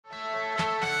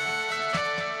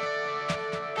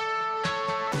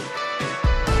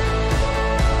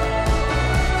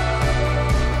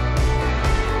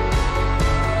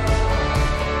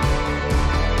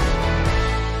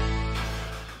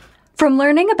From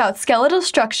learning about skeletal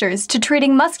structures to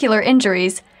treating muscular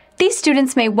injuries, these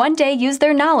students may one day use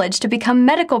their knowledge to become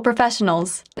medical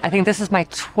professionals. I think this is my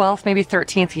 12th, maybe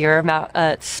 13th year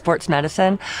of sports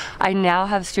medicine. I now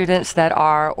have students that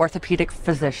are orthopedic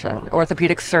physicians,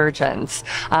 orthopedic surgeons,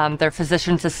 they're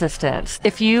physician's assistants.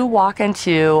 If you walk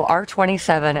into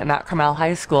R27 at Mount Carmel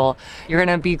High School, you're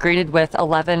going to be greeted with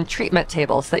 11 treatment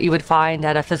tables that you would find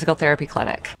at a physical therapy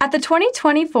clinic. At the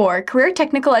 2024 Career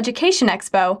Technical Education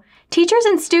Expo, teachers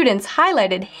and students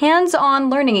highlighted hands-on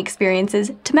learning experiences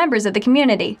to members of the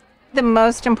community. The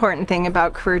most important thing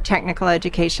about career technical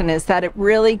education is that it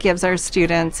really gives our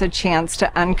students a chance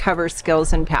to uncover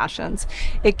skills and passions.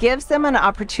 It gives them an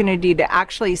opportunity to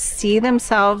actually see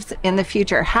themselves in the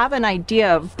future, have an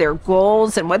idea of their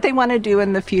goals and what they want to do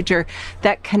in the future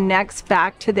that connects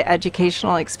back to the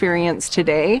educational experience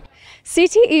today.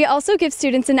 CTE also gives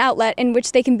students an outlet in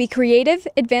which they can be creative,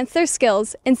 advance their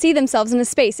skills, and see themselves in a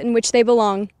space in which they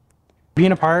belong.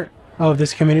 Being a part of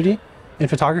this community in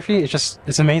photography,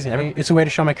 it's amazing. I mean, it's a way to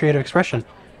show my creative expression.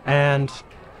 And,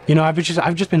 you know, I've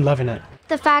just been loving it.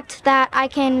 The fact that I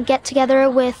can get together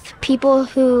with people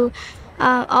who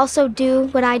also do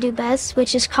what I do best,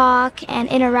 which is talk and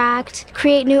interact,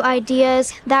 create new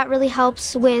ideas, that really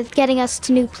helps with getting us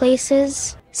to new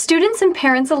places. Students and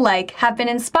parents alike have been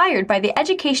inspired by the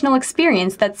educational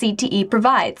experience that CTE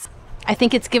provides. I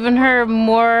think it's given her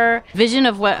more vision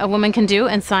of what a woman can do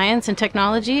in science and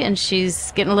technology, and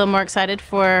she's getting a little more excited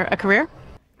for a career.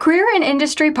 Career and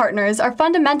industry partners are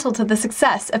fundamental to the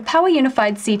success of Poway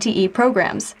Unified CTE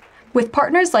programs, with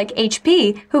partners like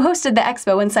HP, who hosted the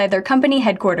expo inside their company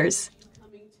headquarters.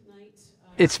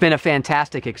 It's been a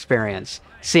fantastic experience,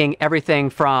 seeing everything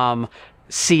from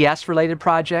CS-related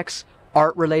projects,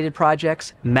 art-related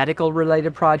projects,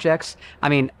 medical-related projects. I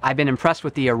mean, I've been impressed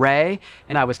with the array,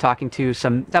 and I was talking to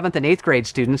some 7th and 8th grade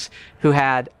students who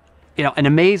had, you know, an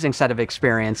amazing set of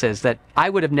experiences that I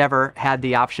would have never had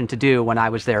the option to do when I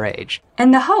was their age.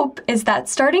 And the hope is that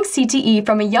starting CTE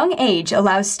from a young age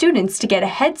allows students to get a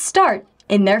head start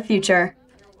in their future.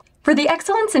 For the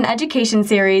Excellence in Education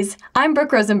series, I'm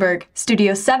Brooke Rosenberg,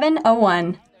 Studio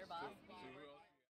 701.